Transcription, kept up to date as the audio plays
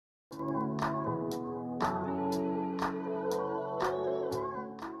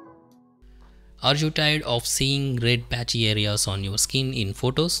Are you tired of seeing red patchy areas on your skin in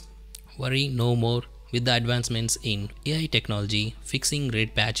photos? Worry no more. With the advancements in AI technology, fixing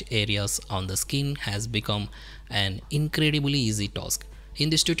red patch areas on the skin has become an incredibly easy task.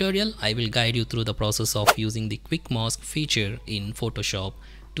 In this tutorial, I will guide you through the process of using the Quick Mask feature in Photoshop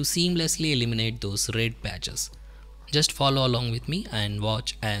to seamlessly eliminate those red patches. Just follow along with me and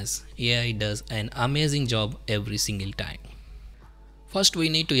watch as AI does an amazing job every single time. First, we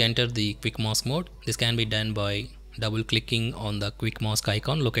need to enter the Quick Mask mode. This can be done by double clicking on the Quick Mask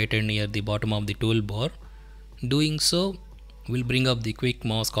icon located near the bottom of the toolbar. Doing so will bring up the Quick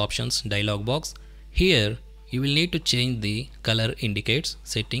Mask options dialog box. Here you will need to change the color indicates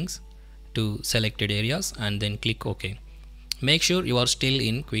settings to selected areas and then click OK. Make sure you are still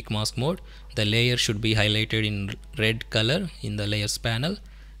in Quick Mask mode. The layer should be highlighted in red color in the layers panel.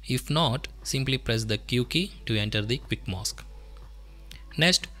 If not, simply press the Q key to enter the Quick Mask.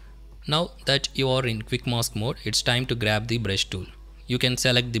 Next, now that you are in Quick Mask mode, it's time to grab the brush tool. You can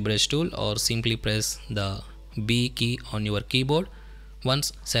select the brush tool or simply press the B key on your keyboard.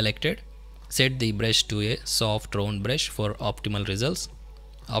 Once selected, set the brush to a soft round brush for optimal results.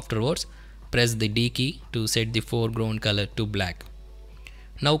 Afterwards, press the D key to set the foreground color to black.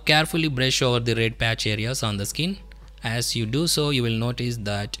 Now carefully brush over the red patch areas on the skin. As you do so, you will notice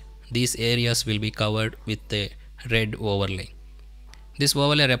that these areas will be covered with a red overlay. This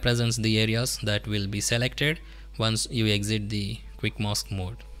overlay represents the areas that will be selected once you exit the Quick Mask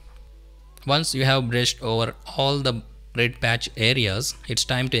mode. Once you have brushed over all the red patch areas, it's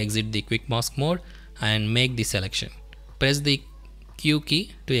time to exit the Quick Mask mode and make the selection. Press the Q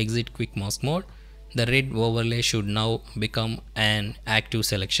key to exit Quick Mask mode. The red overlay should now become an active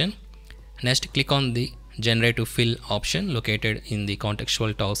selection. Next, click on the Generative Fill option located in the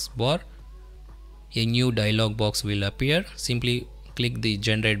Contextual Task Bar. A new dialog box will appear. Simply click the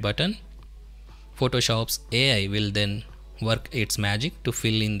Generate button. Photoshop's AI will then work its magic to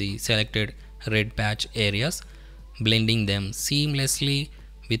fill in the selected red patch areas, blending them seamlessly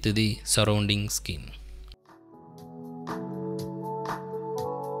with the surrounding skin.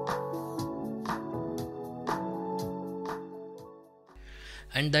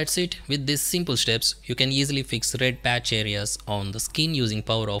 And that's it. With these simple steps, you can easily fix red patch areas on the skin using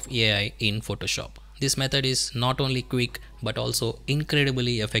power of AI in Photoshop. This method is not only quick but also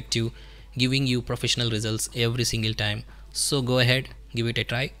incredibly effective, giving you professional results every single time. So go ahead, give it a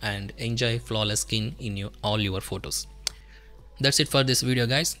try and enjoy flawless skin in all your photos. That's it for this video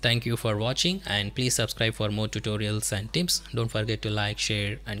guys. Thank you for watching and please subscribe for more tutorials and tips. Don't forget to like,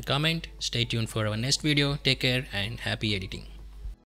 share and comment. Stay tuned for our next video. Take care and happy editing.